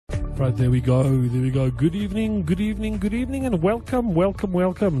Right, there we go. There we go. Good evening, and welcome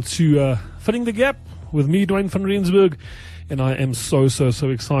to Filling the Gap with me, Dwayne van Rensburg. And I am so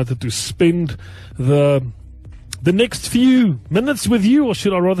excited to spend the next few minutes with you, or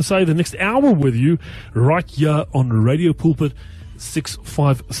should I rather say the next hour with you, right here on Radio Pulpit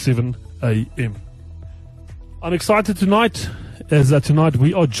 657 AM. I'm excited tonight, as tonight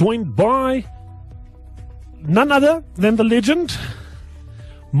we are joined by none other than the legend,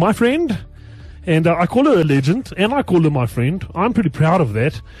 my friend, and I call her a legend, and I call her my friend. I'm pretty proud of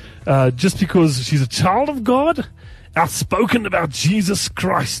that, just because she's a child of God, outspoken about Jesus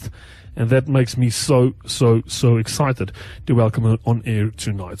Christ, and that makes me so excited to welcome her on air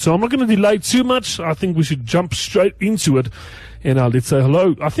tonight. So I'm not going to delay too much. I think we should jump straight into it, and let's say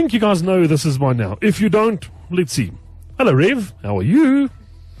hello. I think you guys know who this is by now. If you don't, let's see. Hello, Rev. How are you?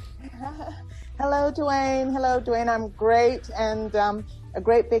 Hello, Dwayne. I'm great, and a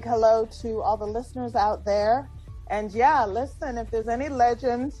great big hello to all the listeners out there. And yeah, listen, if there's any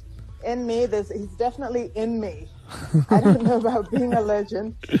legend in me, he's definitely in me. I don't know about being a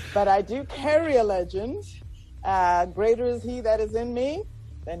legend, but I do carry a legend. Greater is he that is in me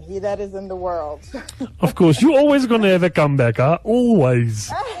than he that is in the world. Of course, you're always going to have a comeback, huh? Always.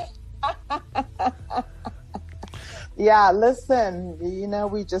 Yeah, listen,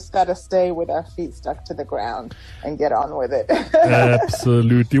 we just got to stay with our feet stuck to the ground and get on with it.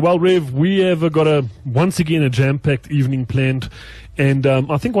 Absolutely. Well, Rev, we have got once again a jam-packed evening planned. And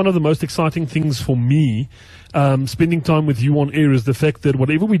I think one of the most exciting things for me, spending time with you on air, is the fact that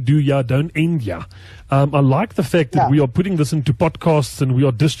whatever we do here don't end here. I like the fact that we are putting this into podcasts and we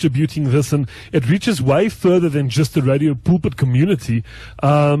are distributing this, and it reaches way further than just the Radio Pulpit community.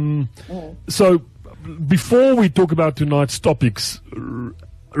 So before we talk about tonight's topics,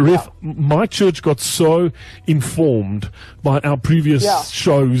 Rev, my church got so informed by our previous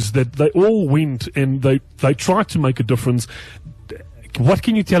shows that they all went and they tried to make a difference. What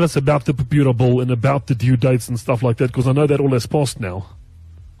can you tell us about the Papura Bill and about the due dates and stuff like that? Because I know that all has passed now.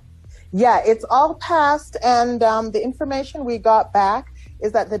 Yeah, it's all passed, and the information we got back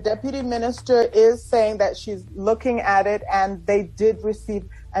is that the deputy minister is saying that she's looking at it, and they did receive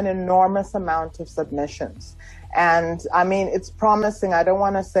an enormous amount of submissions. And I mean, it's promising. I don't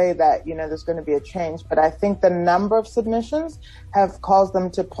want to say that, there's going to be a change, but I think the number of submissions have caused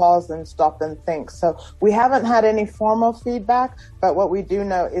them to pause and stop and think. So we haven't had any formal feedback, but what we do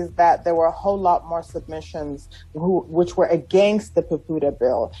know is that there were a whole lot more submissions which were against the Papura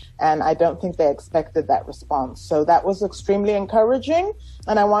Bill. And I don't think they expected that response. So that was extremely encouraging.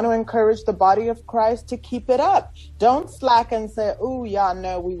 And I want to encourage the body of Christ to keep it up. Don't slack and say, oh, yeah,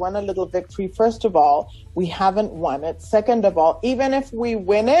 no, we won a little victory. First of all, we haven't won it. Second of all, even if we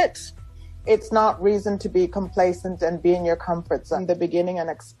win it, it's not reason to be complacent and be in your comforts in the beginning and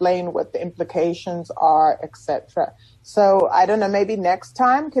explain what the implications are, etc. So I don't know, maybe next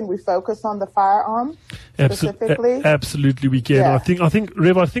time can we focus on the firearm specifically? Absolutely, we can. Yeah. I think,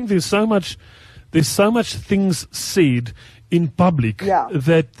 Rev, there's so much things said in public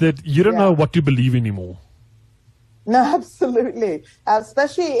that you don't know what to believe anymore. No, absolutely.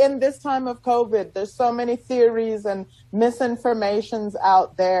 Especially in this time of COVID, there's so many theories and misinformations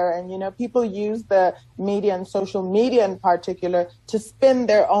out there. And, people use the media and social media in particular to spin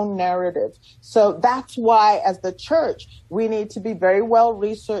their own narrative. So that's why, as the church, we need to be very well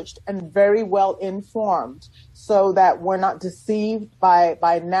researched and very well informed so that we're not deceived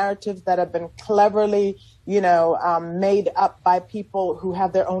by narratives that have been cleverly made up by people who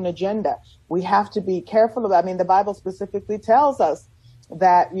have their own agenda. We have to be careful of that. I mean, the Bible specifically tells us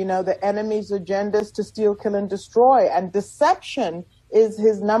that, the enemy's agenda is to steal, kill, and destroy. And deception is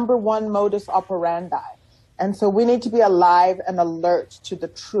his number one modus operandi. And so we need to be alive and alert to the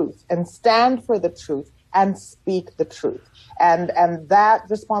truth and stand for the truth and speak the truth. And that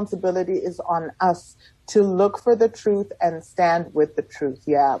responsibility is on us to look for the truth and stand with the truth.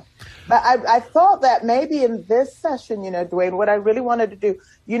 Yeah. But I thought that maybe in this session, Dwayne, what I really wanted to do,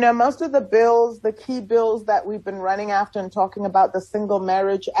 most of the bills, the key bills that we've been running after and talking about, the Single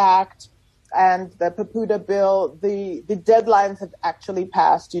Marriage Act and the Papura Bill, the deadlines have actually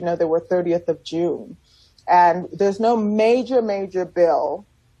passed. They were 30th of June. And there's no major bill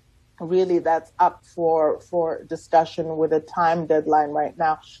really that's up for discussion with a time deadline right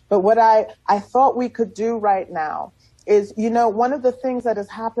now. But what I thought we could do right now is, one of the things that has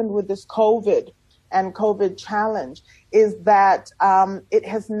happened with this COVID and COVID challenge is that it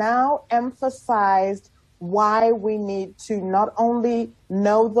has now emphasized why we need to not only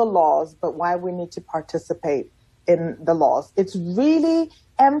know the laws, but why we need to participate in the laws. It's really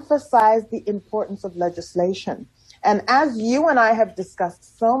emphasized the importance of legislation. And as you and I have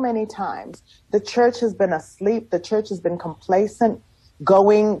discussed so many times, the church has been asleep. The church has been complacent,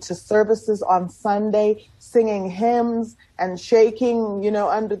 going to services on Sunday, singing hymns and shaking,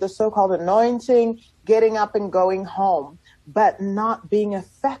 under the so-called anointing, getting up and going home, but not being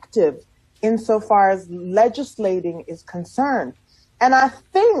effective insofar as legislating is concerned. And I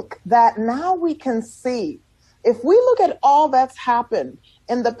think that now we can see, if we look at all that's happened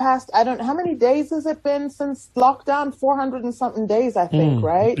in the past, I don't know, how many days has it been since lockdown? 400 and something days, I think,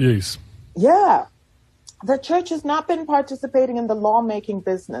 right? Yes. Yeah. The church has not been participating in the lawmaking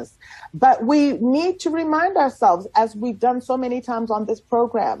business, but we need to remind ourselves, as we've done so many times on this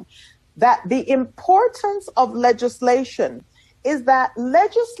program, that the importance of legislation is that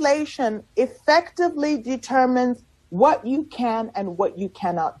legislation effectively determines what you can and what you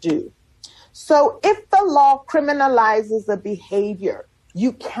cannot do. So if the law criminalizes a behavior,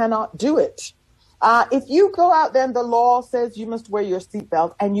 you cannot do it. If you go out there and the law says you must wear your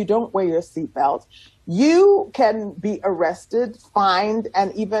seatbelt and you don't wear your seatbelt, you can be arrested, fined,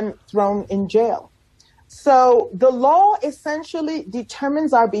 and even thrown in jail. So the law essentially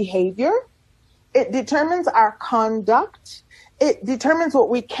determines our behavior. It determines our conduct. It determines what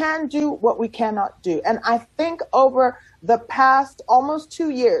we can do, what we cannot do. And I think over the past almost 2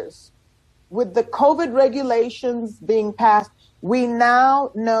 years, with the COVID regulations being passed, we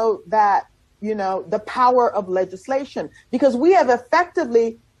now know that, the power of legislation, because we have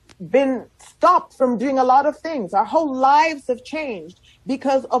effectively been stopped from doing a lot of things. Our whole lives have changed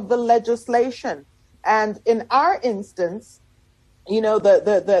because of the legislation. And in our instance,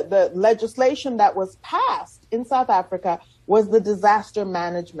 the legislation that was passed in South Africa was the Disaster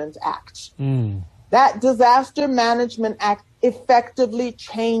Management Act. That Disaster Management Act effectively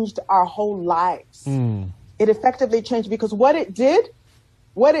changed our whole lives. It effectively changed, because what it did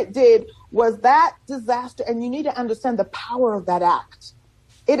was that disaster, and you need to understand the power of that act.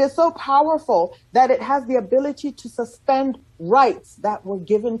 It is so powerful that it has the ability to suspend rights that were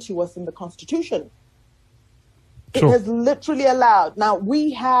given to us in the Constitution. It has literally allowed. Now,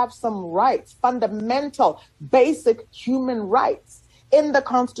 we have some rights, fundamental, basic human rights in the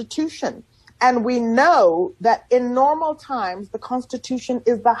Constitution. And we know that in normal times, the Constitution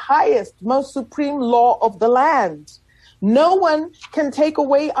is the highest, most supreme law of the land. No one can take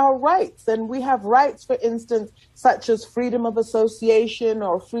away our rights. And we have rights, for instance, such as freedom of association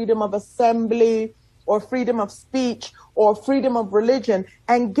or freedom of assembly or freedom of speech or freedom of religion.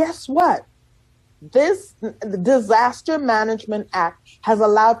 And guess what? This Disaster Management Act has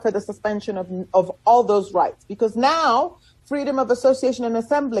allowed for the suspension of all those rights, because now freedom of association and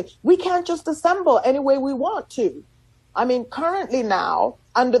assembly, we can't just assemble any way we want to. I mean, currently now,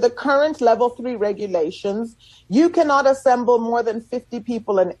 under the current level 3 regulations, you cannot assemble more than 50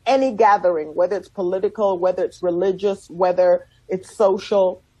 people in any gathering, whether it's political, whether it's religious, whether it's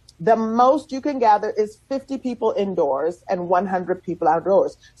social. The most you can gather is 50 people indoors and 100 people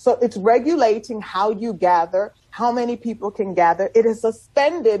outdoors. So it's regulating how you gather, how many people can gather. It has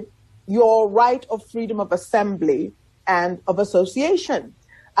suspended your right of freedom of assembly and of association.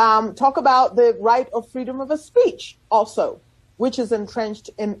 Talk about the right of freedom of speech also, which is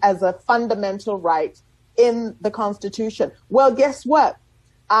entrenched in as a fundamental right in the Constitution. Well, guess what?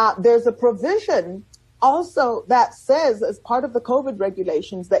 There's a provision also that says, as part of the COVID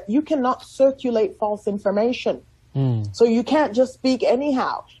regulations, that you cannot circulate false information. So you can't just speak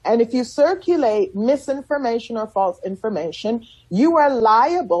anyhow. And if you circulate misinformation or false information, you are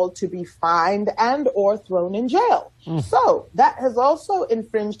liable to be fined and or thrown in jail. So that has also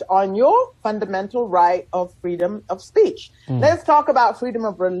infringed on your fundamental right of freedom of speech. Let's talk about freedom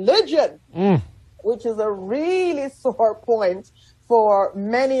of religion, which is a really sore point for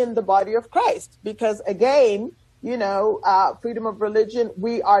many in the body of Christ, because again, freedom of religion,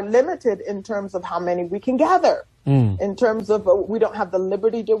 we are limited in terms of how many we can gather. In terms of we don't have the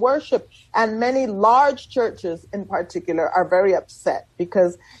liberty to worship. And many large churches in particular are very upset,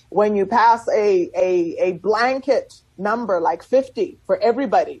 because when you pass a blanket number like 50 for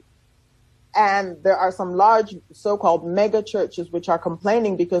everybody, and there are some large so-called mega churches which are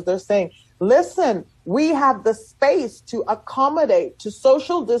complaining because they're saying, listen, we have the space to accommodate, to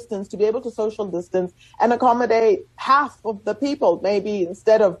social distance, to be able to social distance and accommodate half of the people. Maybe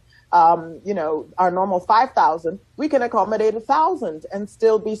instead of our normal 5,000, we can accommodate 1,000 and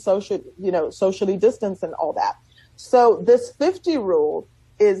still be socially distanced and all that. So this 50 rule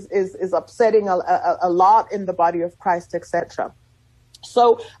is upsetting a lot in the body of Christ, etc.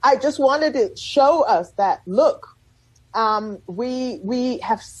 So I just wanted to show us that, look, we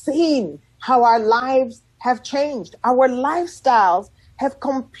have seen how our lives have changed. Our lifestyles have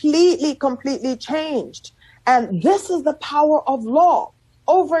completely changed. And this is the power of law.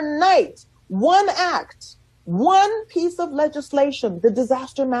 Overnight, one act, one piece of legislation, the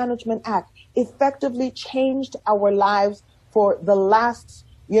Disaster Management Act, effectively changed our lives for the last,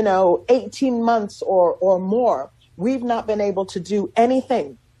 18 months or more. We've not been able to do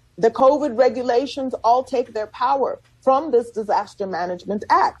anything. The COVID regulations all take their power from this Disaster Management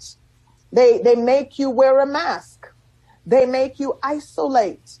Act. They make you wear a mask. They make you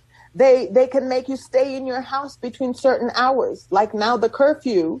isolate. They can make you stay in your house between certain hours. Like now the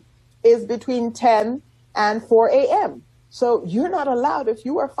curfew is between 10 and 4 a.m. So you're not allowed, if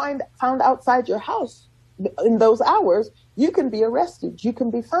you are found outside your house in those hours, you can be arrested, you can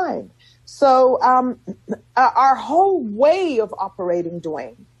be fined. So our whole way of operating,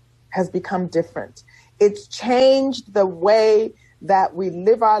 Dwayne, has become different. It's changed the way that we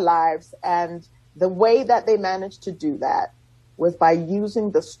live our lives, and the way that they managed to do that was by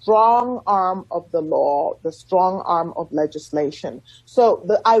using the strong arm of the law, the strong arm of legislation. So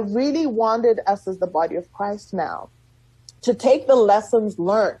I really wanted us as the body of Christ now to take the lessons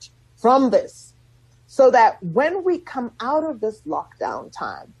learned from this, so that when we come out of this lockdown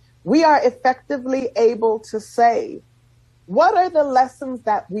time, we are effectively able to say, what are the lessons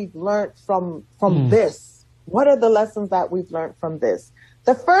that we've learned from this? What are the lessons that we've learned from this?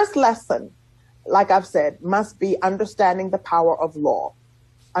 The first lesson, like I've said, must be understanding the power of law,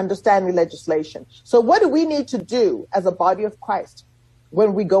 understanding legislation. So what do we need to do as a body of Christ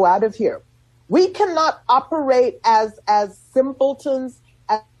when we go out of here? We cannot operate as simpletons,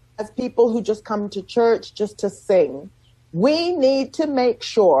 as people who just come to church just to sing. We need to make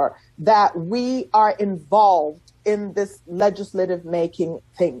sure that we are involved in this legislative making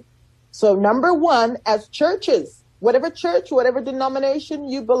thing. So number one, as churches, whatever church, whatever denomination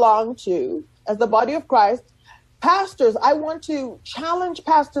you belong to, as the body of Christ, pastors, I want to challenge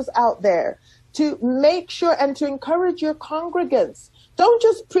pastors out there to make sure and to encourage your congregants. Don't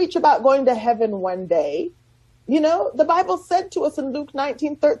just preach about going to heaven one day. The Bible said to us in Luke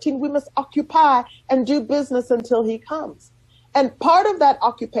 19:13, we must occupy and do business until he comes. And part of that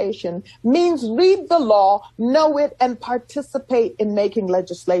occupation means read the law, know it, and participate in making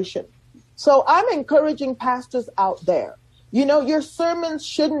legislation. So I'm encouraging pastors out there. Your sermons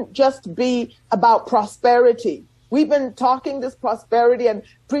shouldn't just be about prosperity. We've been talking this prosperity and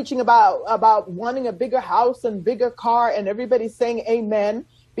preaching about wanting a bigger house and bigger car, and everybody's saying amen,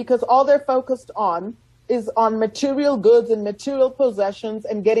 because all they're focused on is on material goods and material possessions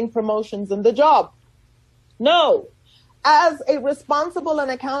and getting promotions in the job. No. As a responsible and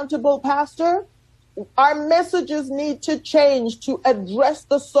accountable pastor, our messages need to change to address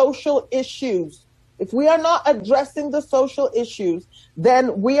the social issues. If we are not addressing the social issues,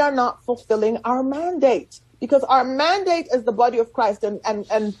 then we are not fulfilling our mandate, because our mandate as the body of Christ, and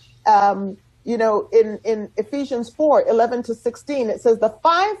in Ephesians 4:11-16, it says the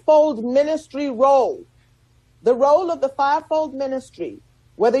fivefold ministry role, the role of the fivefold ministry,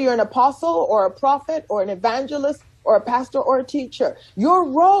 whether you're an apostle or a prophet or an evangelist or a pastor or a teacher, your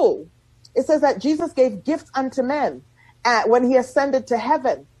role, it says that Jesus gave gifts unto men when he ascended to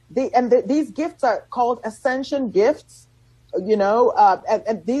heaven. These gifts are called ascension gifts,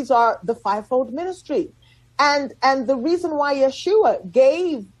 and these are the fivefold ministry. And the reason why Yeshua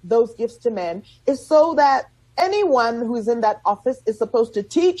gave those gifts to men is so that anyone who is in that office is supposed to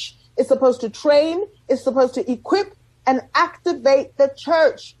teach, is supposed to train, is supposed to equip and activate the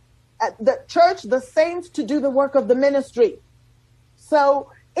church, the saints, to do the work of the ministry.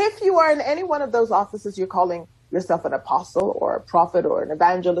 So if you are in any one of those offices, you're calling yourself an apostle or a prophet or an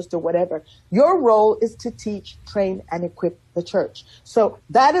evangelist or whatever, your role is to teach, train, and equip the church. So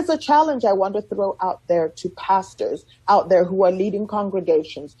that is a challenge I want to throw out there to pastors out there who are leading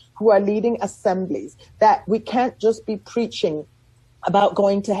congregations, who are leading assemblies, that we can't just be preaching about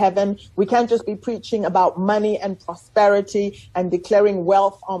going to heaven. We can't just be preaching about money and prosperity and declaring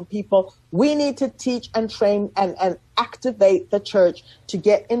wealth on people. We need to teach and train and activate the church to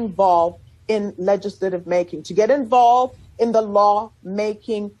get involved in legislative making, to get involved in the law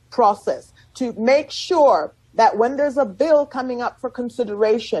making process, to make sure that when there's a bill coming up for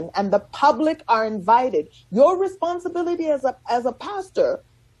consideration and the public are invited, your responsibility as a pastor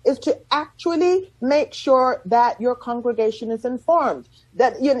is to actually make sure that your congregation is informed.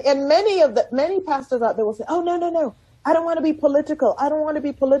 That and many pastors out there will say, "Oh, no, I don't want to be political. I don't want to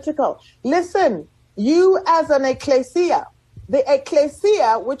be political." Listen, you as an ecclesia, the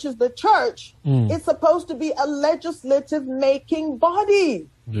ecclesia, which is the church, is supposed to be a legislative making body.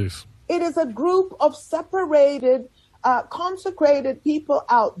 Yes. It is a group of separated, consecrated people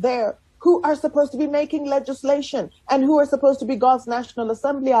out there who are supposed to be making legislation and who are supposed to be God's National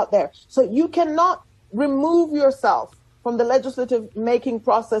Assembly out there. So you cannot remove yourself from the legislative making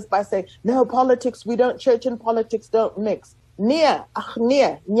process by saying, no, politics, church and politics don't mix. No.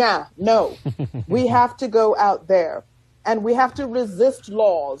 We have to go out there and we have to resist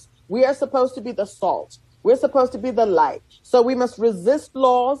laws. We are supposed to be the salt. We're supposed to be the light. So we must resist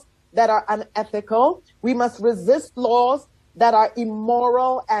laws that are unethical. We must resist laws that are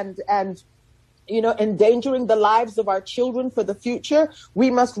immoral and endangering the lives of our children for the future. We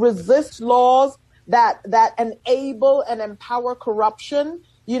must resist laws that enable and empower corruption.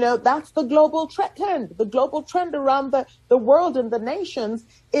 That's the global trend. The global trend around the world and the nations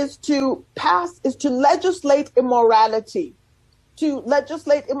is to legislate immorality. Teaching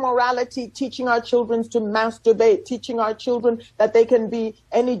our children to masturbate, teaching our children that they can be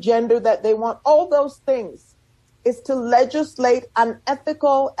any gender that they want. All those things is to legislate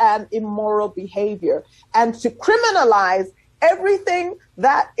unethical and immoral behavior and to criminalize everything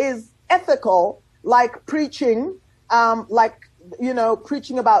that is ethical, like preaching,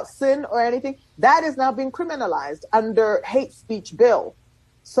 preaching about sin or anything. That is now being criminalized under hate speech bill.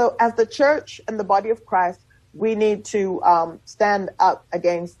 So as the church and the body of Christ, we need to stand up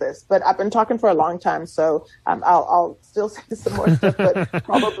against this. But I've been talking for a long time, so I'll still say some more stuff, but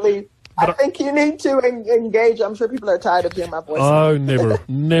probably I think you need to engage. I'm sure people are tired of hearing my voice. Oh,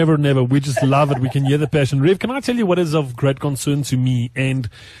 never. We just love it. We can hear the passion. Rev, can I tell you what is of great concern to me? And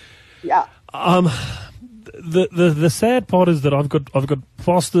yeah. The sad part is that I've got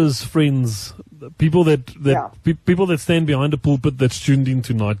pastors, friends, people that stand behind a pulpit that's tuned in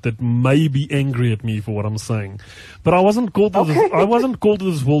tonight that may be angry at me for what I'm saying, but I wasn't called to this. I wasn't called to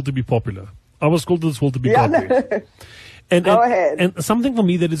this world to be popular. I was called to this world to be godly. Go ahead. And something for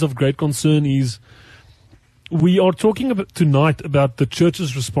me that is of great concern is we are talking tonight about the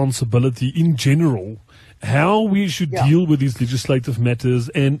church's responsibility in general, how we should deal with these legislative matters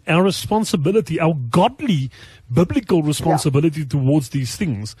and our responsibility, our godly, biblical responsibility towards these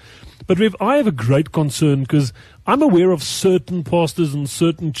things. But Rev, I have a great concern because I'm aware of certain pastors and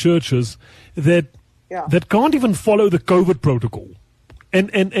certain churches that can't even follow the COVID protocol. And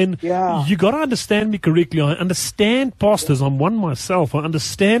you got to understand me correctly. I understand pastors. I'm one myself. I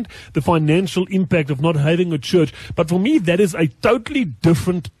understand the financial impact of not having a church. But for me, that is a totally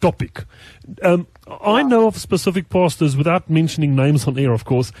different topic. I know of specific pastors, without mentioning names on air, of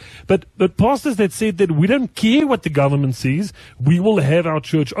course, but pastors that said that we don't care what the government says, we will have our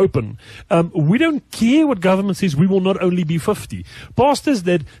church open. We don't care what government says, we will not only be 50. Pastors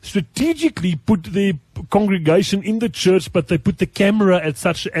that strategically put their congregation in the church, but they put the camera at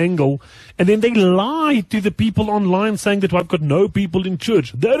such an angle, and then they lie to the people online saying that I've got no people in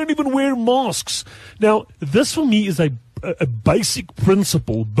church. They don't even wear masks. Now, this for me is a basic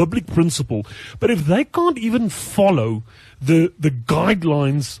principle, biblical principle. But if they can't even follow the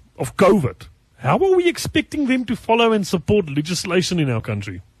guidelines of COVID, how are we expecting them to follow and support legislation in our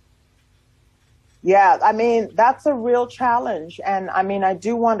country? Yeah, I mean, that's a real challenge. And I mean, I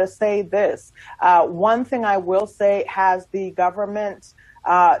do want to say this. One thing I will say, has the government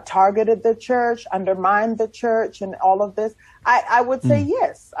targeted the church, undermined the church and all of this? I would say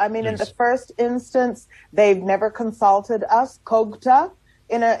yes. I mean, in the first instance, they've never consulted us. Kogta,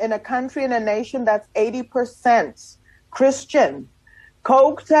 in a country, in a nation that's 80% Christian,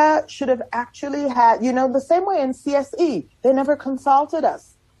 Kogta should have actually had, the same way in CSE, they never consulted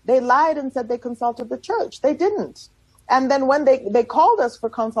us. They lied and said they consulted the church. They didn't. And then when they called us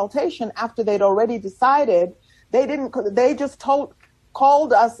for consultation after they'd already decided, they just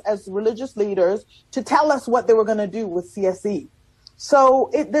called us as religious leaders to tell us what they were going to do with CSE.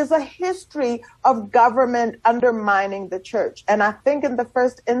 So there's a history of government undermining the church. And I think in the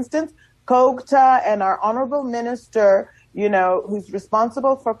first instance, Kogta and our honorable minister, who's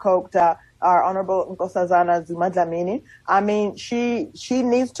responsible for Kogta, our Honorable Nkosazana Zuma Dlamini, I mean, she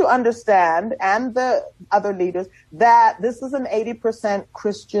needs to understand, and the other leaders, that this is an 80%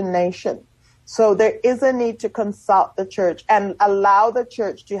 Christian nation. So there is a need to consult the church and allow the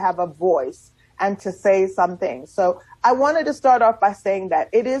church to have a voice and to say something. So I wanted to start off by saying that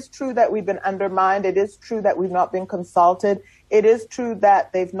it is true that we've been undermined. It is true that we've not been consulted. It is true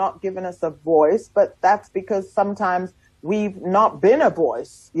that they've not given us a voice, but that's because sometimes we've not been a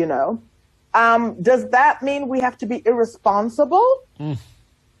voice, Does that mean we have to be irresponsible?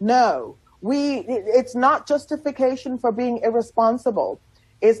 No. It's not justification for being irresponsible.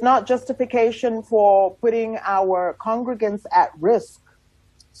 It's not justification for putting our congregants at risk.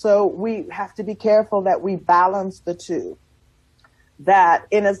 So we have to be careful that we balance the two. That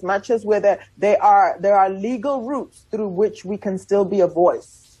in as much as there are legal routes through which we can still be a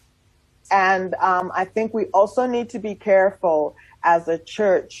voice. And I think we also need to be careful as a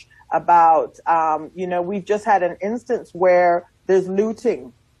church about, we've just had an instance where there's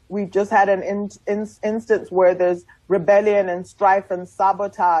looting. We've just had an instance where there's rebellion and strife and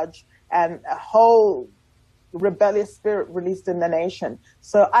sabotage and a whole rebellious spirit released in the nation.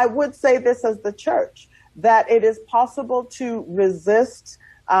 So I would say this as the church, that it is possible to resist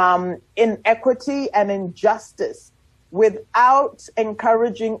inequity and injustice without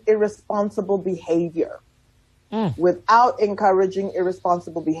encouraging irresponsible behavior. Without encouraging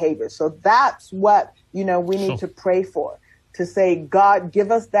irresponsible behavior. So that's what, we need to pray for, to say, God,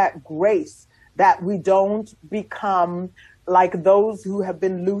 give us that grace that we don't become like those who have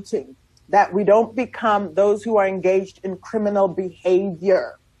been looting, that we don't become those who are engaged in criminal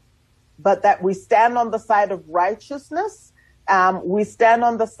behavior, but that we stand on the side of righteousness. We stand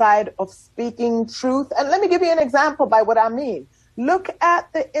on the side of speaking truth. And let me give you an example by what I mean. Look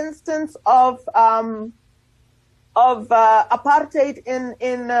at the instance of apartheid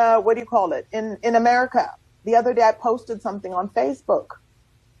in America. The other day I posted something on Facebook,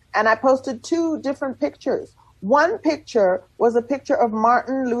 and I posted two different pictures. One picture was a picture of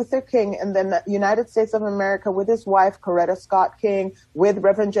Martin Luther King in the United States of America with his wife, Coretta Scott King, with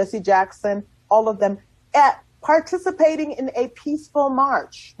Reverend Jesse Jackson, all of them participating in a peaceful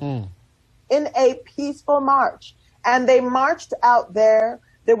march. In a peaceful march. And they marched out there.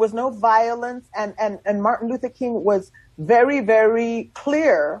 There was no violence, and Martin Luther King was very, very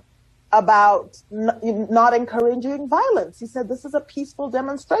clear about not encouraging violence. He said, this is a peaceful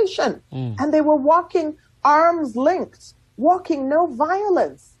demonstration. And they were walking arms linked, walking no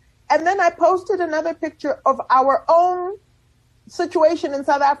violence. And then I posted another picture of our own situation in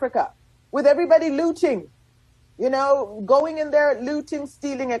South Africa with everybody looting, going in there, looting,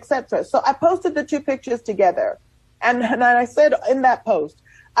 stealing, etc. So I posted the two pictures together. And I said in that post,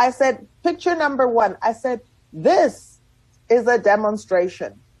 I said, picture number one, I said, this is a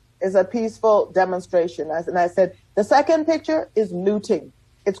demonstration, is a peaceful demonstration. And I said, the second picture is looting.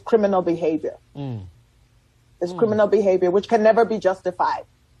 It's criminal behavior. It's criminal behavior, which can never be justified.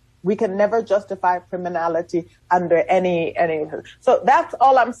 We can never justify criminality under any. So that's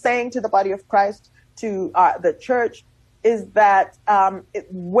all I'm saying to the body of Christ, to the church, is that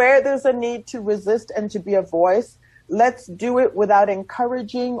where there's a need to resist and to be a voice, let's do it without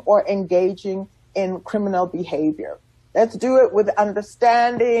encouraging or engaging in criminal behavior. Let's do it with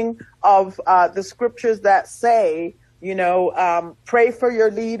understanding of the scriptures that say, pray for your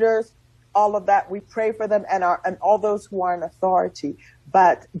leaders, all of that. We pray for them and all those who are in authority.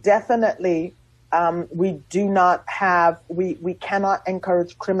 But definitely, we cannot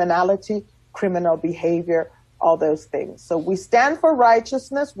encourage criminality, criminal behavior, all those things. So we stand for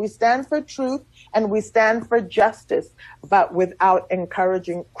righteousness, we stand for truth, and we stand for justice, but without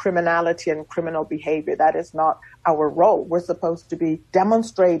encouraging criminality and criminal behavior. That is not our role. We're supposed to be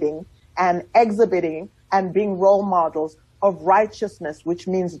demonstrating and exhibiting and being role models of righteousness, which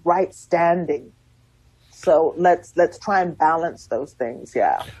means right standing. So let's try and balance those things.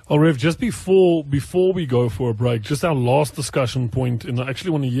 Yeah. Well, Rev, just before we go for a break, just our last discussion point, and I actually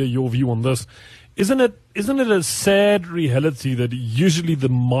want to hear your view on this. Isn't it a sad reality that usually the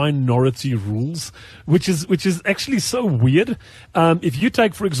minority rules, which is actually so weird? If you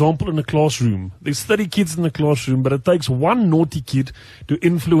take, for example, in a classroom, there's 30 kids in the classroom, but it takes one naughty kid to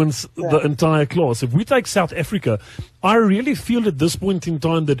influence the entire class. If we take South Africa, I really feel at this point in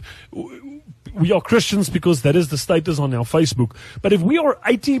time that we are Christians because that is the status on our Facebook. But if we are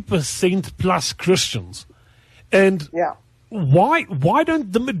 80% plus Christians, and why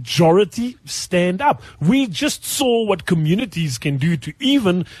don't the majority stand up? We just saw what communities can do to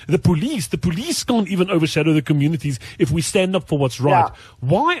even the police. The police can't even overshadow the communities if we stand up for what's right.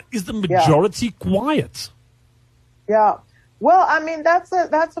 Why is the majority quiet? Yeah. Well, I mean, that's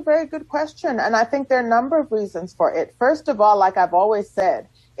a very good question. And I think there are a number of reasons for it. First of all, like I've always said,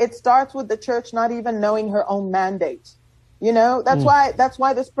 it starts with the church not even knowing her own mandate. That's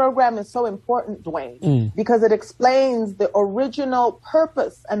why this program is so important, Dwayne, because it explains the original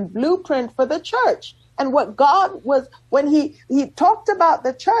purpose and blueprint for the church and what God was when he talked about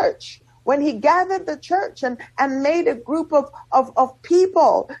the church, when he gathered the church and made a group of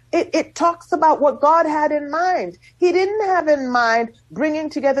people. It talks about what God had in mind. He didn't have in mind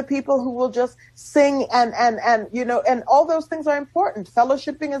bringing together people who will just sing and all those things are important.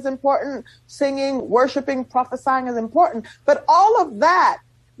 Fellowshipping is important. Singing, worshiping, prophesying is important. But all of that,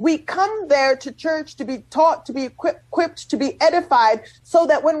 we come there to church to be taught, to be equipped, to be edified, so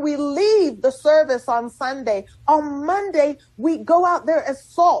that when we leave the service on Sunday, on Monday, we go out there as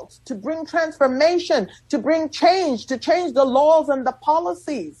salt to bring transformation, to bring change, to change the laws and the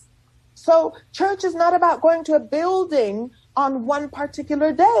policies. So church is not about going to a building on one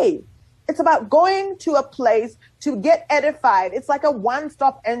particular day. It's about going to a place to get edified. It's like a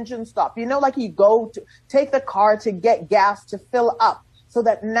one-stop engine stop. You know, like you go to take the car to get gas to fill up so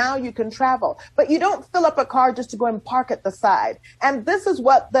that now you can travel. But you don't fill up a car just to go and park at the side. And this is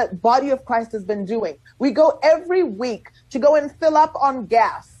what the body of Christ has been doing. We go every week to go and fill up on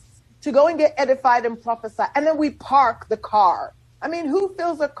gas, to go and get edified and prophesy. And then we park the car. I mean, who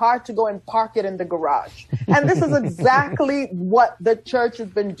fills a car to go and park it in the garage? And this is exactly what the church has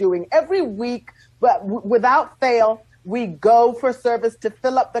been doing. Every week, but without fail, we go for service to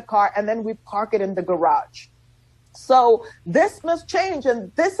fill up the car and then we park it in the garage. So this must change.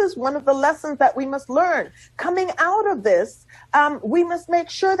 And this is one of the lessons that we must learn. Coming out of this, we must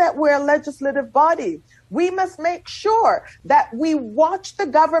make sure that we're a legislative body. We must make sure that we watch the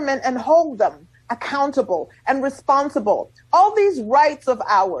government and hold them accountable and responsible. All these rights of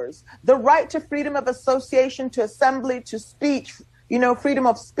ours, the right to freedom of association, to assembly, to speech, you know, freedom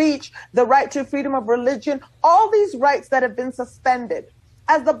of speech, the right to freedom of religion, all these rights that have been suspended.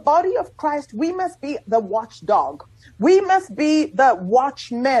 As the body of Christ, we must be the watchdog. We must be the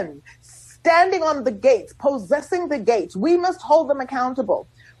watchmen, standing on the gates, possessing the gates. We must hold them accountable.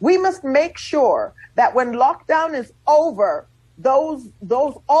 We must make sure that when lockdown is over,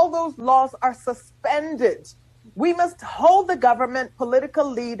 all those laws are suspended. We must hold the government, political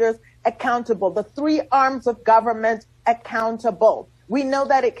leaders accountable, the three arms of government accountable. We know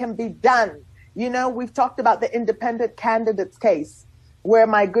that it can be done. You know, we've talked about the independent candidates case where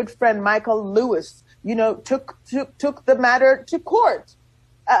my good friend Michael Lewis, you know, took the matter to court.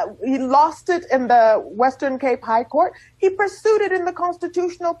 He lost it in the Western Cape High Court. He pursued it in the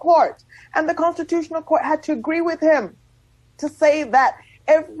Constitutional Court, and the Constitutional Court had to agree with him to say that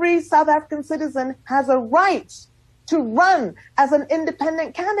every South African citizen has a right to run as an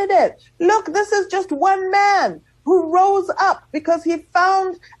independent candidate. Look, this is just one man who rose up because he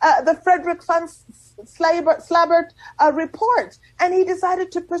found the Frederick van Slabbert report, and he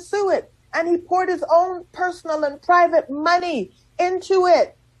decided to pursue it. And he poured his own personal and private money into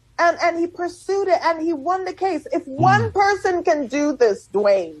it. And he pursued it, and he won the case. If one person can do this,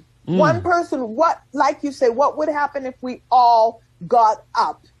 Dwayne, one person, like you say, what would happen if we all got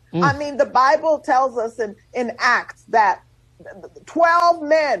up? I mean, the Bible tells us in Acts that 12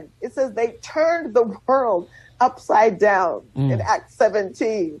 men, it says they turned the world upside down in Acts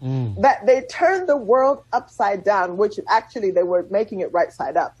 17, that they turned the world upside down, which actually they were making it right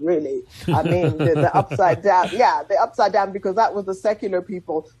side up, really. I mean, the upside down. Yeah, the upside down, because that was the secular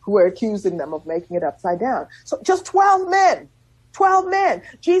people who were accusing them of making it upside down. So just 12 men. 12 men.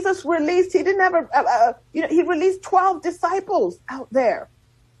 Jesus released, he didn't have he released 12 disciples out there.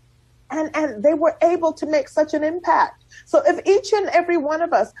 And they were able to make such an impact. So if each and every one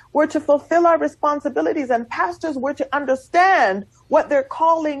of us were to fulfill our responsibilities and pastors were to understand what their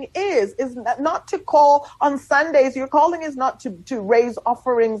calling is not to call on Sundays. Your calling is not to raise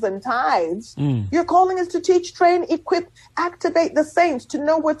offerings and tithes. Your calling is to teach, train, equip, activate the saints, to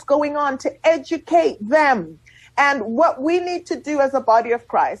know what's going on, to educate them. And what we need to do as a body of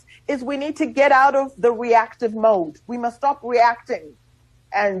Christ is we need to get out of the reactive mode. We must stop reacting.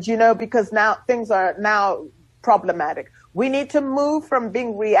 And, you know, because now things are now problematic. We need to move from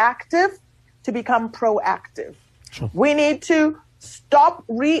being reactive to become proactive. Sure. We need to stop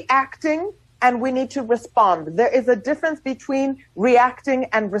reacting and we need to respond. There is a difference between reacting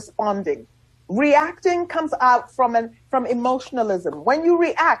and responding. Reacting comes out from emotionalism. When you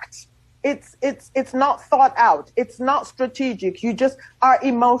react, it's not thought out. It's not strategic. You just are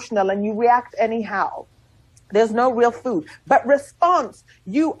emotional and you react anyhow. There's no real food. But response,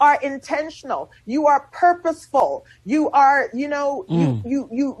 you are intentional. You are purposeful. You are,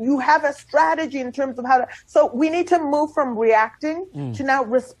 you have a strategy in terms of how to. So we need to move from reacting to now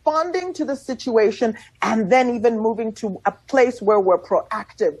responding to the situation, and then even moving to a place where we're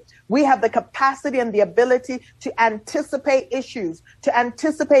proactive. We have the capacity and the ability to anticipate issues, to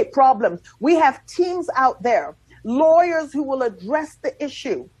anticipate problems. We have teams out there, lawyers who will address the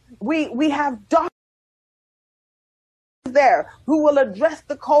issue. We have doctors there who will address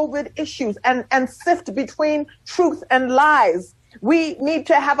the COVID issues and sift between truth and lies. We need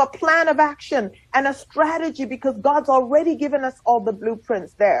to have a plan of action and a strategy because God's already given us all the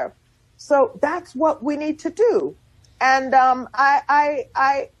blueprints there. So that's what we need to do. And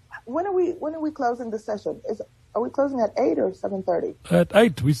when are we closing the session? Are we closing at 8 or 7:30? At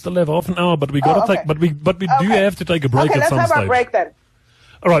 8. We still have half an hour, but we gotta take. But we do have to take a break at some stage. Okay, let's have our break then.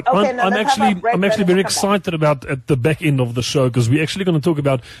 All right, Okay, now I'm let's have our break, actually then very we'll come back. excited about at the back end of the show because we're actually going to talk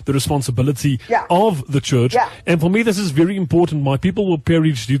about the responsibility Yeah. of the church. Yeah. And for me, this is very important. My people will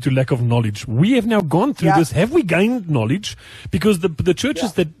perish due to lack of knowledge. We have now gone through Yeah. this. Have we gained knowledge? Because the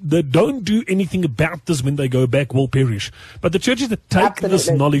churches that don't do anything about this when they go back will perish. But the churches that take this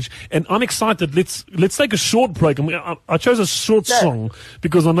Absolutely. knowledge, and I'm excited. Let's take a short break. I chose a short Sure. song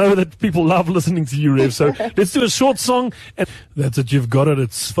because I know that people love listening to you, Rev. So let's do a short song, and that's it. You've got it.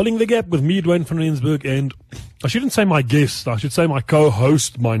 It's Filling the Gap with me, Dwayne van Rensburg, and I shouldn't say my guest. I should say my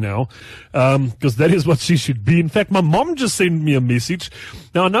co-host by now, because that is what she should be. In fact, my mom just sent me a message.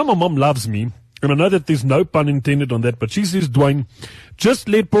 Now, I know my mom loves me, and I know that there's no pun intended on that, but she says, Dwayne, just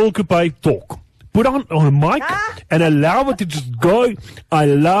let Paul Kupe talk. Put on a mic and allow it to just go. I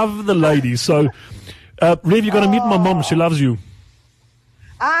love the lady. So, Rev, you're going to meet my mom. She loves you.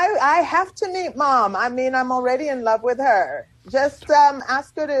 I have to meet Mom. I mean, I'm already in love with her. Just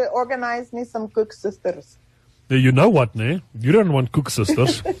ask her to organize me some cook sisters. You know what, ne? You don't want cook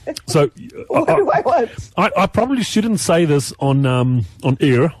sisters. So, What do I want? I probably shouldn't say this on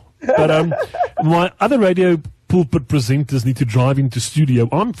air, but my other radio pulpit presenters need to drive into studio.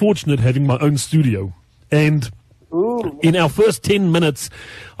 I'm fortunate having my own studio, and in our first 10 minutes,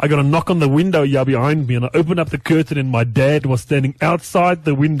 I got a knock on the window here behind me, and I opened up the curtain, and my dad was standing outside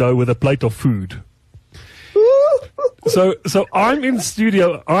the window with a plate of food. So I'm in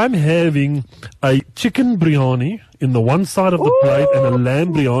studio. I'm having a chicken biryani in the one side of the plate and a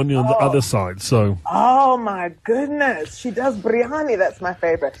lamb biryani on the other side. So Oh my goodness, she does biryani. That's my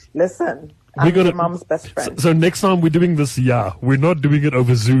favorite. Listen, we're I'm gonna your mom's best friend. So next time we're doing this, we're not doing it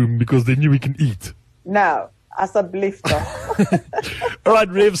over Zoom because then we can eat. No, assablifto. All right,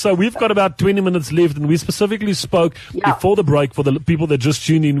 Rev. So we've got about 20 minutes left, and we specifically spoke before the break for the people that just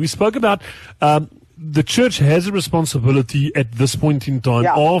tuned in. We spoke about the church has a responsibility at this point in time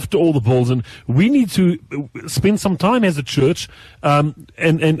after all the polls, and we need to spend some time as a church and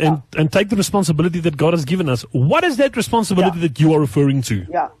take the responsibility that God has given us. What is that responsibility that you are referring to?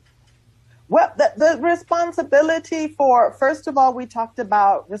 Yeah. Well, the responsibility for, first of all, we talked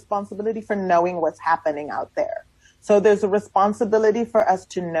about responsibility for knowing what's happening out there. So there's a responsibility for us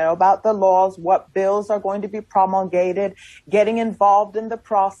to know about the laws, what bills are going to be promulgated, getting involved in the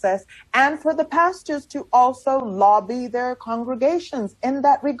process, and for the pastors to also lobby their congregations in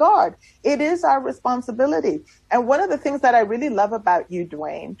that regard. It is our responsibility. And one of the things that I really love about you,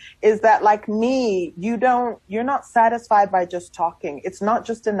 Dwayne, is that like me, you're not satisfied by just talking. It's not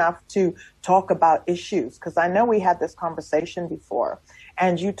just enough to talk about issues, because I know we had this conversation before.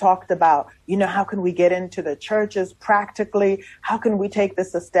 And you talked about, how can we get into the churches practically? How can we take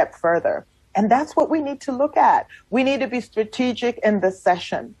this a step further? And that's what we need to look at. We need to be strategic in this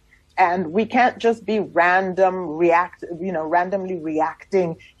session. And we can't just be randomly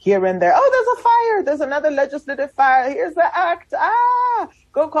reacting here and there. Oh, there's a fire. There's another legislative fire. Here's the act.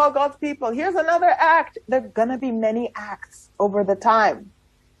 Go call God's people. Here's another act. There are going to be many acts over the time.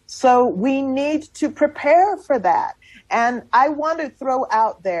 So we need to prepare for that. And I want to throw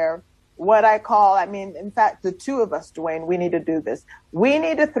out there what I call, in fact, the two of us, Dwayne, we need to do this. We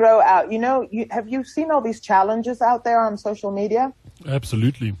need to throw out, have you seen all these challenges out there on social media?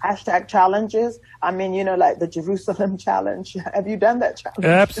 Absolutely. Hashtag challenges. Like the Jerusalem challenge. Have you done that challenge?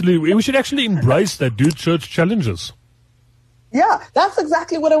 Absolutely. We should actually embrace that, do church challenges. Yeah, that's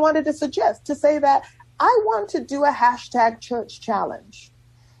exactly what I wanted to suggest, to say that I want to do a hashtag church challenge.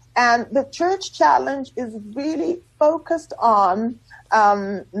 And the church challenge is really focused on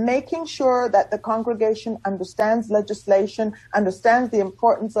making sure that the congregation understands legislation, understands the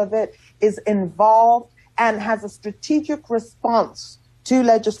importance of it, is involved, and has a strategic response to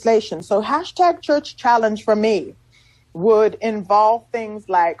legislation. So hashtag church challenge for me would involve things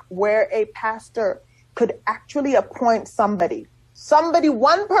like where a pastor could actually appoint somebody,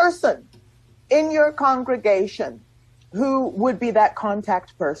 one person in your congregation who would be that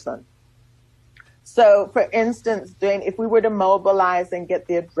contact person. So, for instance, Jane, if we were to mobilize and get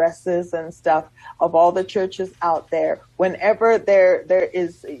the addresses and stuff of all the churches out there, whenever there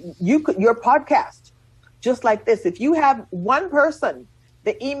is, your podcast, just like this, if you have one person,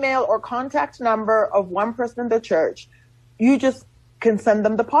 the email or contact number of one person in the church, you just can send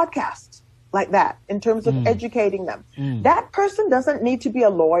them the podcast like that in terms of educating them. That person doesn't need to be a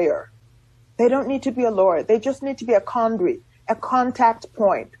lawyer. They don't need to be a lawyer. They just need to be a conduit, a contact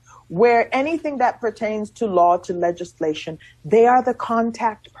point, where anything that pertains to law, to legislation, they are the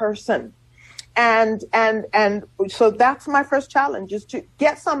contact person. And so that's my first challenge, is to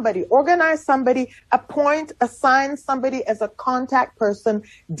get somebody, organize somebody, assign somebody as a contact person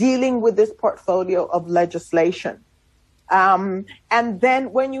dealing with this portfolio of legislation. And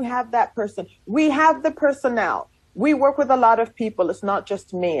then when you have that person, we have the personnel. We work with a lot of people. It's not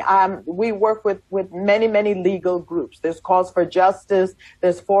just me. We work with many, many legal groups. There's Cause for Justice.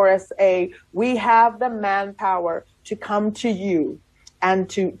 There's 4SA. We have the manpower to come to you and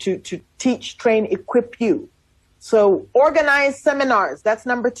to teach, train, equip you. So organize seminars. That's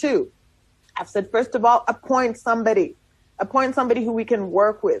number 2. I've said, first of all, appoint somebody who we can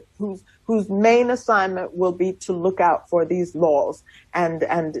work with, whose main assignment will be to look out for these laws and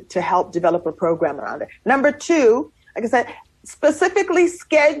to help develop a program around it. Number 2, like I said, specifically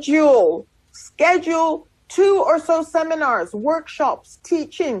schedule 2 or so seminars, workshops,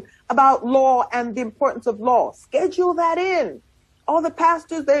 teaching about law and the importance of law. Schedule that in. All the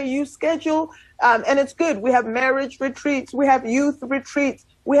pastors there, you schedule, and it's good. We have marriage retreats, we have youth retreats,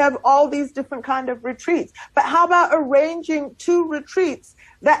 we have all these different kind of retreats. But how about arranging 2 retreats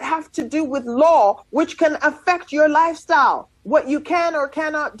that have to do with law, which can affect your lifestyle, what you can or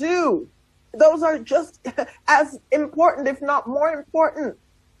cannot do? Those are just as important, if not more important,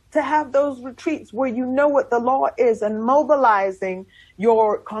 to have those retreats where you know what the law is and mobilizing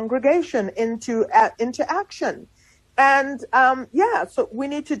your congregation into action. And so we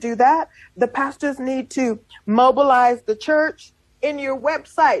need to do that. The pastors need to mobilize the church. In your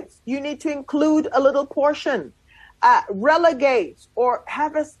websites, you need to include a little portion, relegate or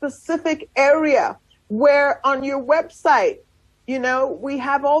have a specific area where on your website, we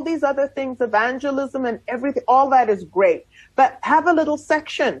have all these other things, evangelism and everything, all that is great. But have a little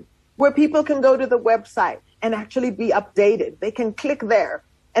section where people can go to the website and actually be updated. They can click there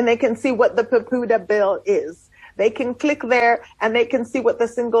and they can see what the PAPUDA bill is. They can click there and they can see what the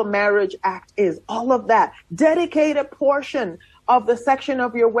Single Marriage Act is. All of that. Dedicate a portion of the section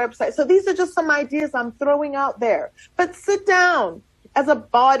of your website. So these are just some ideas I'm throwing out there. But sit down as a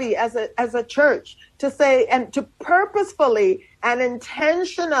body, as a church, to say and to purposefully and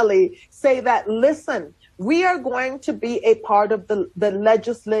intentionally say that, listen, we are going to be a part of the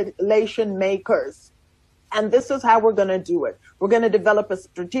legislation makers. And this is how we're going to do it. We're going to develop a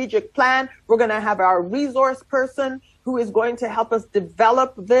strategic plan. We're going to have our resource person who is going to help us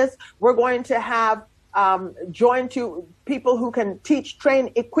develop this. We're going to have join to people who can teach,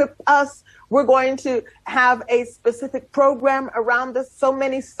 train, equip us. We're going to have a specific program around this. So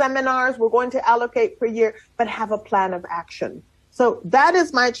many seminars we're going to allocate per year, but have a plan of action. So that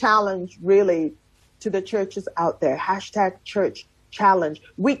is my challenge, really, to the churches out there. #church challenge.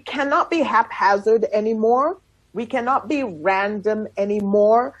 We cannot be haphazard anymore. We cannot be random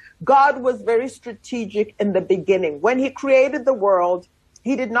anymore. God was very strategic in the beginning. When he created the world,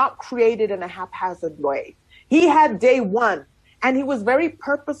 he did not create it in a haphazard way. He had day 1, and he was very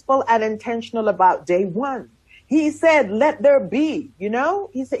purposeful and intentional about day 1. He said, let there be,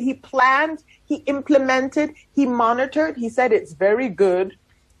 he said, he planned, he implemented, he monitored. He said, it's very good.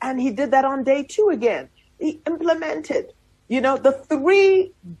 And he did that on day 2 again. He implemented, the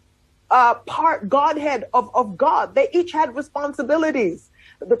 3 part Godhead of God. They each had responsibilities.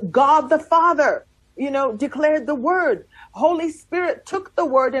 God the Father, declared the word. Holy Spirit took the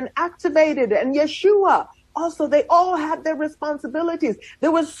word and activated it. And Yeshua also, they all had their responsibilities.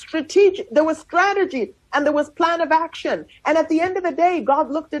 There was strategy, and there was plan of action. And at the end of the day,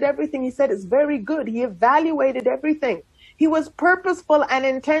 God looked at everything. He said, it's very good. He evaluated everything. He was purposeful and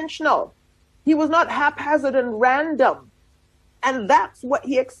intentional. He was not haphazard and random. And that's what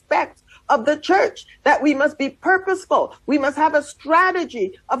he expects of the church, that we must be purposeful. We must have a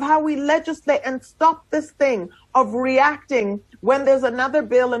strategy of how we legislate and stop this thing of reacting when there's another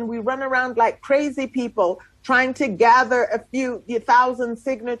bill and we run around like crazy people trying to gather a few 1,000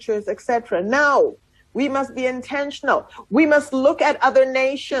 signatures, etc. No, we must be intentional. We must look at other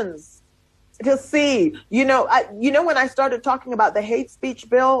nations to see, when I started talking about the hate speech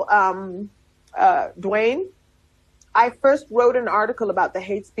bill, Dwayne, I first wrote an article about the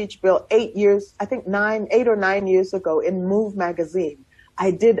hate speech bill 8 or 9 years ago in Move magazine.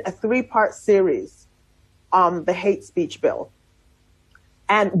 I did a 3-part series on the hate speech bill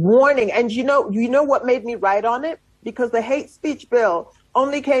and warning. And you know what made me write on it? Because the hate speech bill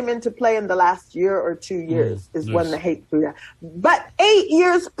only came into play in the last year or 2 years when the hate speech. But 9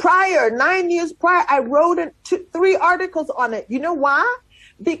 years prior, I wrote 3 articles on it. You know why?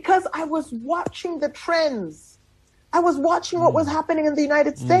 Because I was watching the trends. I was watching what was happening in the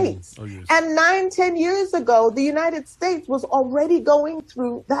United States. Oh, yes. And 9-10 years ago, the United States was already going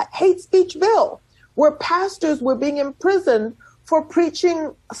through that hate speech bill where pastors were being imprisoned for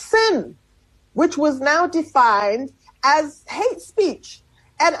preaching sin, which was now defined as hate speech.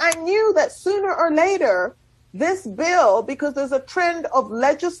 And I knew that sooner or later, this bill, because there's a trend of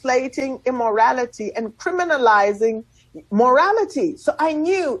legislating immorality and criminalizing morality. So I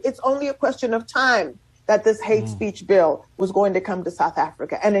knew it's only a question of time that this hate speech bill was going to come to South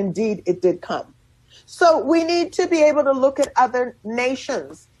Africa. And indeed, it did come. So we need to be able to look at other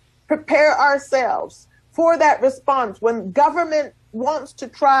nations, prepare ourselves for that response. When government wants to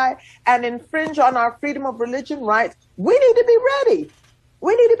try and infringe on our freedom of religion rights, we need to be ready.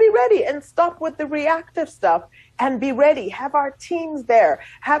 We need to be ready and stop with the reactive stuff and be ready. Have our teams there,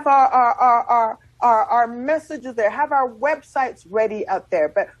 have our messages there, have our websites ready out there.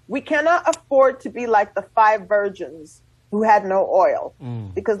 But we cannot afford to be like the 5 virgins who had no oil,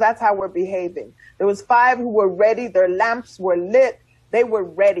 because that's how we're behaving. There was 5 who were ready. Their lamps were lit. They were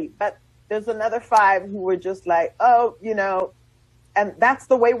ready. But there's another 5 who were just like, oh, and that's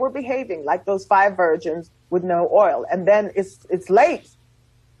the way we're behaving, like those 5 virgins with no oil. And then it's late.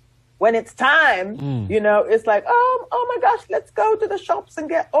 When it's time, it's like, oh my gosh, let's go to the shops and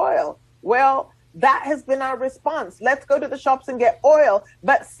get oil. Well, that has been our response. Let's go to the shops and get oil,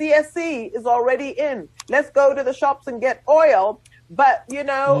 but CSE is already in. Let's go to the shops and get oil, but,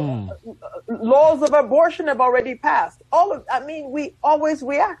 laws of abortion have already passed. We always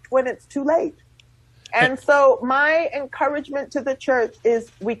react when it's too late. And so my encouragement to the church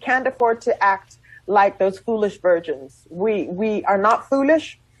is we can't afford to act like those foolish virgins. We are not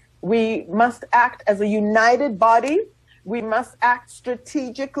foolish. We must act as a united body. We must act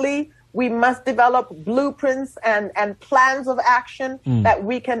strategically. We must develop blueprints and plans of action that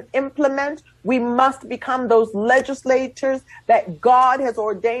we can implement. We must become those legislators that God has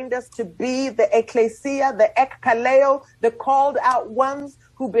ordained us to be, the ecclesia, the ekkaleo, the called out ones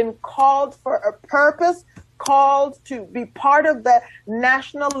who've been called for a purpose, called to be part of the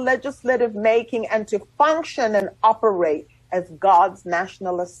national legislative making and to function and operate as God's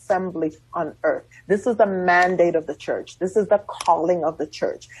national assembly on earth. This is the mandate of the church. This is the calling of the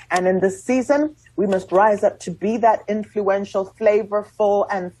church. And in this season, we must rise up to be that influential, flavorful,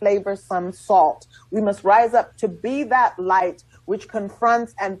 and flavorsome salt. We must rise up to be that light which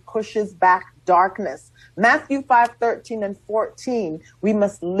confronts and pushes back darkness. Matthew 5:13 and 14, we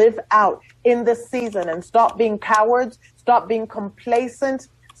must live out in this season and stop being cowards, stop being complacent,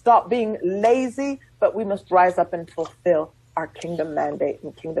 stop being lazy, but we must rise up and fulfill our kingdom mandate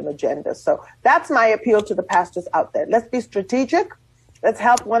and kingdom agenda. So that's my appeal to the pastors out there. Let's be strategic. Let's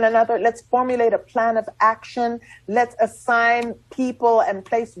help one another. Let's formulate a plan of action. Let's assign people and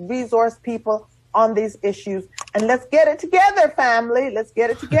place resource people on these issues. And let's get it together, family. Let's get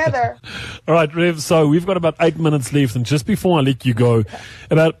it together. All right, Rev. So we've got about 8 minutes left. And just before I let you go,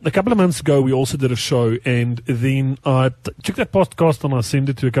 about a couple of months ago, we also did a show. And then I took that podcast and I sent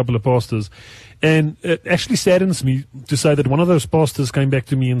it to a couple of pastors. And it actually saddens me to say that one of those pastors came back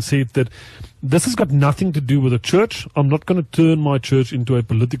to me and said that this has got nothing to do with the church. I'm not going to turn my church into a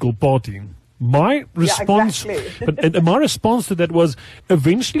political party. My response, and my response to that was,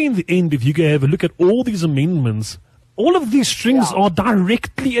 eventually in the end, if you go have a look at all these amendments, all of these strings are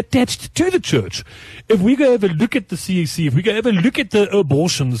directly attached to the church. If we go have a look at the CAC, if we go have a look at the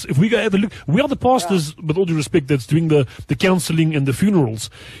abortions, if we go have a look, we are the pastors, with all due respect, that's doing the counseling and the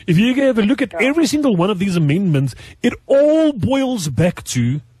funerals. If you go have a look at every single one of these amendments, it all boils back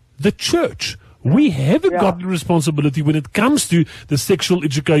to the church. We have a godly responsibility when it comes to the sexual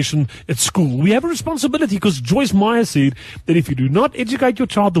education at school. We have a responsibility because Joyce Meyer said that if you do not educate your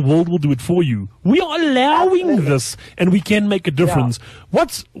child, the world will do it for you. We are allowing this, and we can make a difference.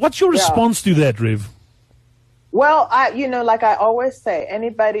 What's your response to that, Rev? Well, like I always say,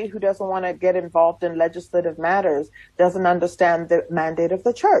 anybody who doesn't want to get involved in legislative matters doesn't understand the mandate of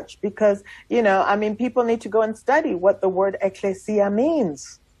the church because, people need to go and study what the word ecclesia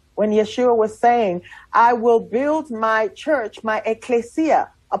means. When Yeshua was saying, I will build my church, my ecclesia,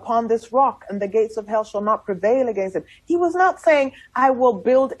 upon this rock, and the gates of hell shall not prevail against it. He was not saying, I will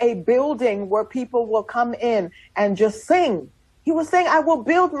build a building where people will come in and just sing. He was saying, I will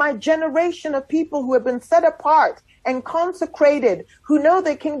build my generation of people who have been set apart and consecrated, who know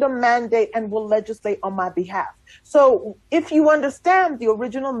the kingdom mandate and will legislate on my behalf. So if you understand the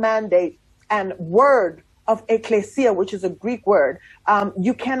original mandate and word of ecclesia, which is a Greek word,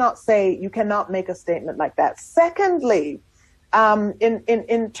 you cannot make a statement like that. Secondly,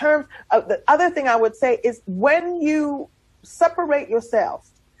 in terms of the other thing I would say is when you separate yourself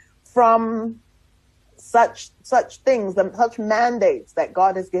from such things, such mandates that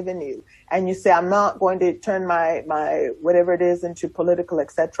God has given you, and you say, I'm not going to turn my whatever it is into political,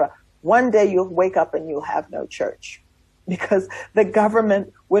 etc. One day you'll wake up and you'll have no church. Because the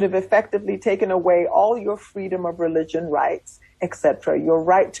government would have effectively taken away all your freedom of religion rights, etc., your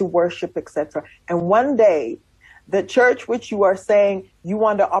right to worship, etc. And one day, the church which you are saying you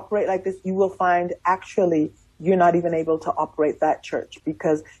want to operate like this, you will find actually you're not even able to operate that church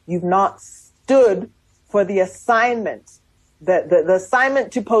because you've not stood for the assignment, the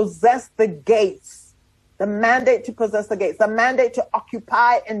assignment to possess the gates, the mandate to possess the gates, the mandate to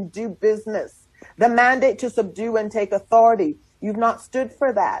occupy and do business, the mandate to subdue and take authority. You've not stood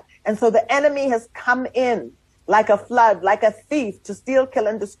for that. And so the enemy has come in like a flood, like a thief, to steal, kill,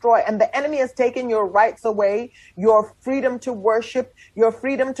 and destroy. And the enemy has taken your rights away, your freedom to worship, your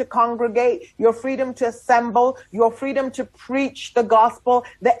freedom to congregate, your freedom to assemble, your freedom to preach the gospel.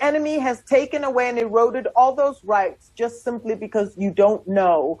 The enemy has taken away and eroded all those rights just simply because you don't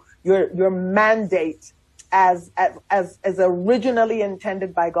know your mandate as originally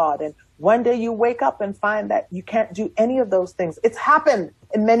intended by God. And one day you wake up and find that you can't do any of those things. It's happened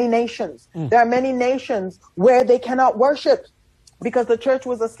in many nations. There are many nations where they cannot worship because the church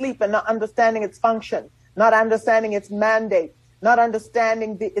was asleep and not understanding its function, not understanding its mandate, not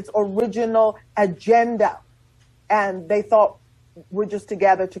understanding its original agenda. And they thought we're just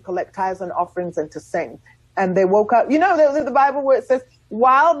together to collect tithes and offerings and to sing. And they woke up. You know, there's the Bible where it says,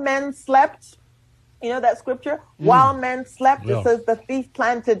 while men slept, you know that scripture? While men slept, it says the thief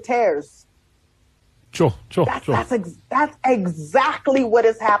planted tares. Sure. That's exactly what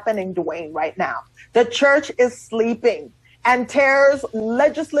is happening, Dwayne, right now. The church is sleeping, and tares,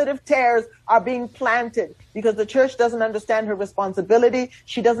 legislative tares, are being planted because the church doesn't understand her responsibility.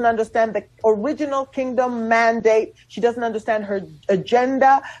 She doesn't understand the original kingdom mandate. She doesn't understand her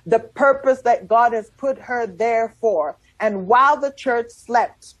agenda, the purpose that God has put her there for. And while the church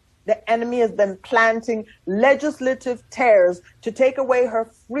slept, the enemy has been planting legislative tares to take away her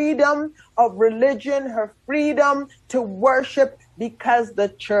freedom of religion, her freedom to worship, because the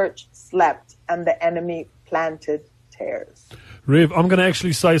church slept and the enemy planted tares. Rev, I'm going to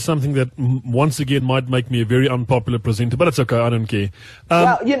actually say something that once again might make me a very unpopular presenter, but it's okay. I don't care.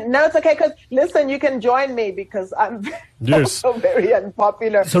 Well, it's okay because, listen, you can join me because I'm also very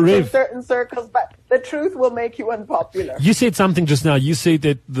unpopular in certain circles, but the truth will make you unpopular. You said something just now. You said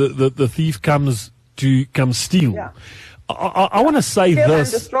that the thief comes to steal. Yeah. I want to say Kill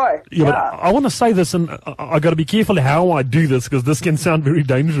this. And destroy. But I want to say this, and I got to be careful how I do this because this can sound very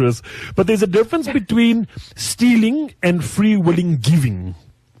dangerous. But there's a difference between stealing and free willing giving.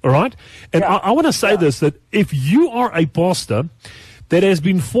 All right? And I want to say this, that if you are a pastor that has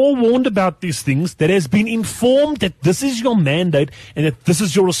been forewarned about these things, that has been informed that this is your mandate and that this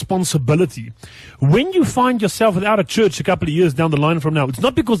is your responsibility, when you find yourself without a church a couple of years down the line from now, it's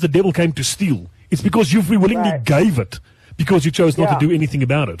not because the devil came to steal. It's because you willingly gave it because you chose not to do anything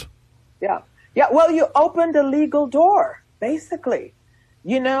about it. Yeah. Well, you opened a legal door, basically.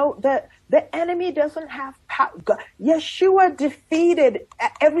 You know, the enemy doesn't have power. Yeshua defeated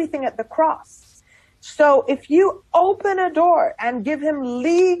everything at the cross. So if you open a door and give him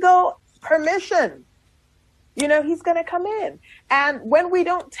legal permission, you know, he's going to come in. And when we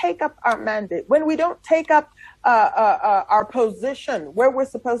don't take up our mandate, when we don't take up our position where we're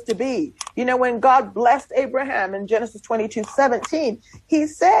supposed to be, you know, when God blessed Abraham in Genesis 22:17,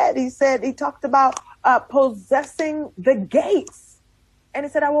 he talked about possessing the gates. And he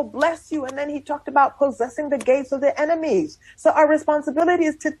said, I will bless you. And then he talked about possessing the gates of the enemies. So our responsibility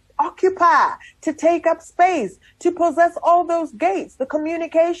is to occupy, to take up space, to possess all those gates, the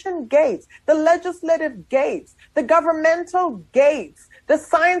communication gates, the legislative gates, the governmental gates, the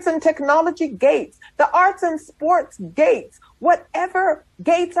science and technology gates, the arts and sports gates, whatever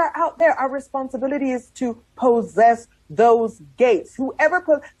gates are out there, our responsibility is to possess those gates.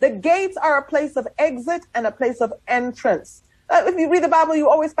 The gates are a place of exit and a place of entrance. If you read the Bible, you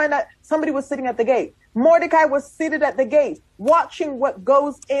always find out somebody was sitting at the gate. Mordecai was seated at the gate, watching what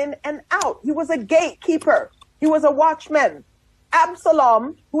goes in and out. He was a gatekeeper. He was a watchman.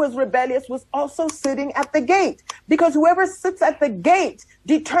 Absalom, who was rebellious, was also sitting at the gate, because whoever sits at the gate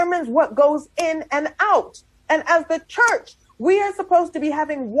determines what goes in and out. And as the church, we are supposed to be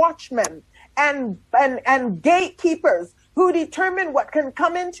having watchmen and gatekeepers who determine what can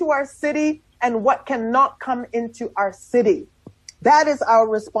come into our city and what cannot come into our city. That is our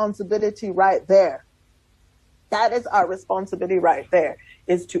responsibility right there. That is our responsibility right there,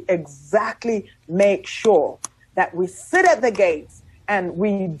 is to exactly make sure that we sit at the gates and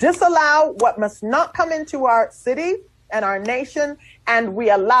we disallow what must not come into our city and our nation, and we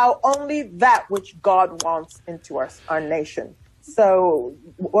allow only that which God wants into our nation. So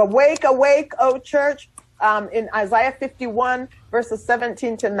awake, awake, O church. In Isaiah 51, verses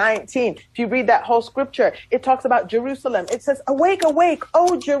 17 to 19, if you read that whole scripture, it talks about Jerusalem. It says, awake, awake,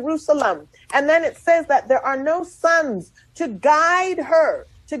 O Jerusalem. And then it says that there are no sons to guide her,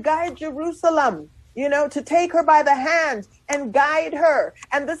 to guide Jerusalem, you know, to take her by the hand and guide her.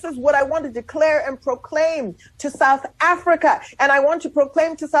 And this is what I want to declare and proclaim to South Africa. And I want to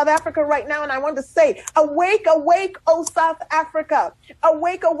proclaim to South Africa right now, and I want to say, awake, awake, O South Africa.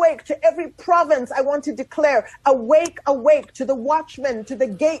 Awake, awake to every province. I want to declare, awake, awake to the watchmen, to the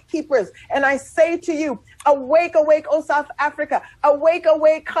gatekeepers. And I say to you, awake, awake, O South Africa. Awake,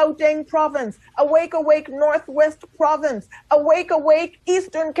 awake, Gauteng province. Awake, awake, Northwest province. Awake, awake,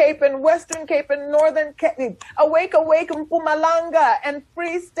 Eastern Cape and Western Cape and Northern Cape. Awake, awake, Mpumalanga and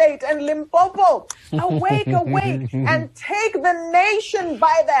Free State and Limpopo. Awake, awake, and take the nation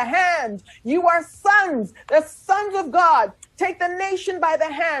by the hand. You are sons, the sons of God. Take the nation by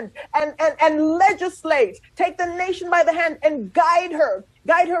the hand and legislate. Take the nation by the hand and guide her.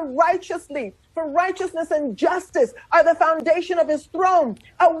 Guide her righteously. For righteousness and justice are the foundation of his throne.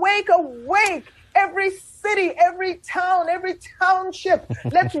 Awake, awake, every city, every town, every township.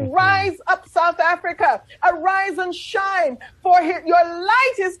 Let's rise up, South Africa. Arise and shine, for your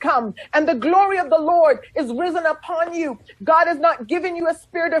light is come, and the glory of the Lord is risen upon you. God has not given you a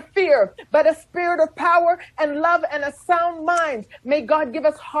spirit of fear, but a spirit of power and love and a sound mind. May God give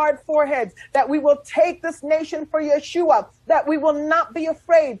us hard foreheads, that we will take this nation for Yeshua, that we will not be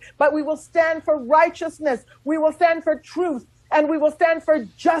afraid, but we will stand for righteousness. We will stand for truth. And we will stand for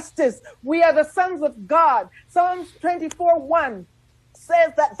justice. We are the sons of God. Psalms 24:1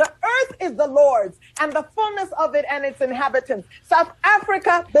 says that the earth is the Lord's and the fullness of it and its inhabitants. South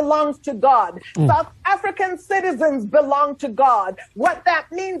Africa belongs to God. South African citizens belong to God. What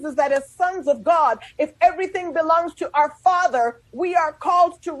that means is that as sons of God, if everything belongs to our Father, we are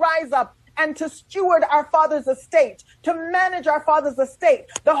called to rise up and to steward our Father's estate, to manage our Father's estate.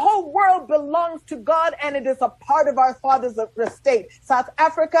 The whole world belongs to God, and it is a part of our Father's estate. South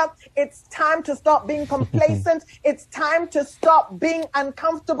Africa, it's time to stop being complacent. It's time to stop being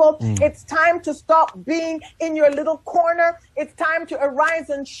uncomfortable. It's time to stop being in your little corner. It's time to arise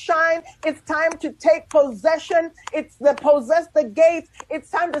and shine. It's time to take possession. It's to possess the gates. It's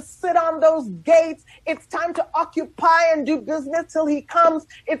time to sit on those gates. It's time to occupy and do business till he comes.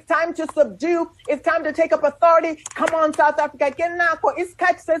 It's time to subdue. It's time to take up authority. Come on, South Africa.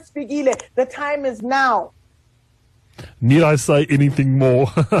 The time is now. Need I say anything more?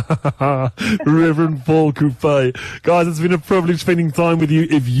 Reverend Paul Kupe. Guys, it's been a privilege spending time with you.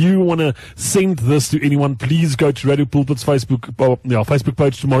 If you want to send this to anyone, please go to Radio Pulpit's Facebook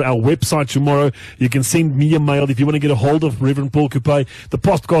page tomorrow, our website tomorrow. You can send me a mail if you want to get a hold of Reverend Paul Kupe. The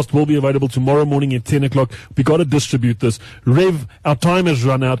podcast will be available tomorrow morning at 10 o'clock. We got to distribute this. Rev, our time has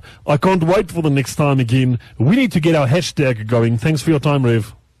run out. I can't wait for the next time again. We need to get our hashtag going. Thanks for your time,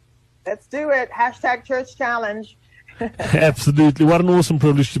 Rev. Let's do it. Hashtag Church Challenge. Absolutely. What an awesome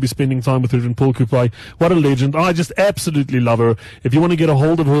privilege to be spending time with Reverend Paul Kupe. What a legend. I just absolutely love her. If you want to get a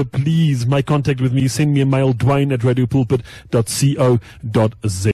hold of her, please make contact with me. Send me a mail, Dwayne@radiopulpit.co.za.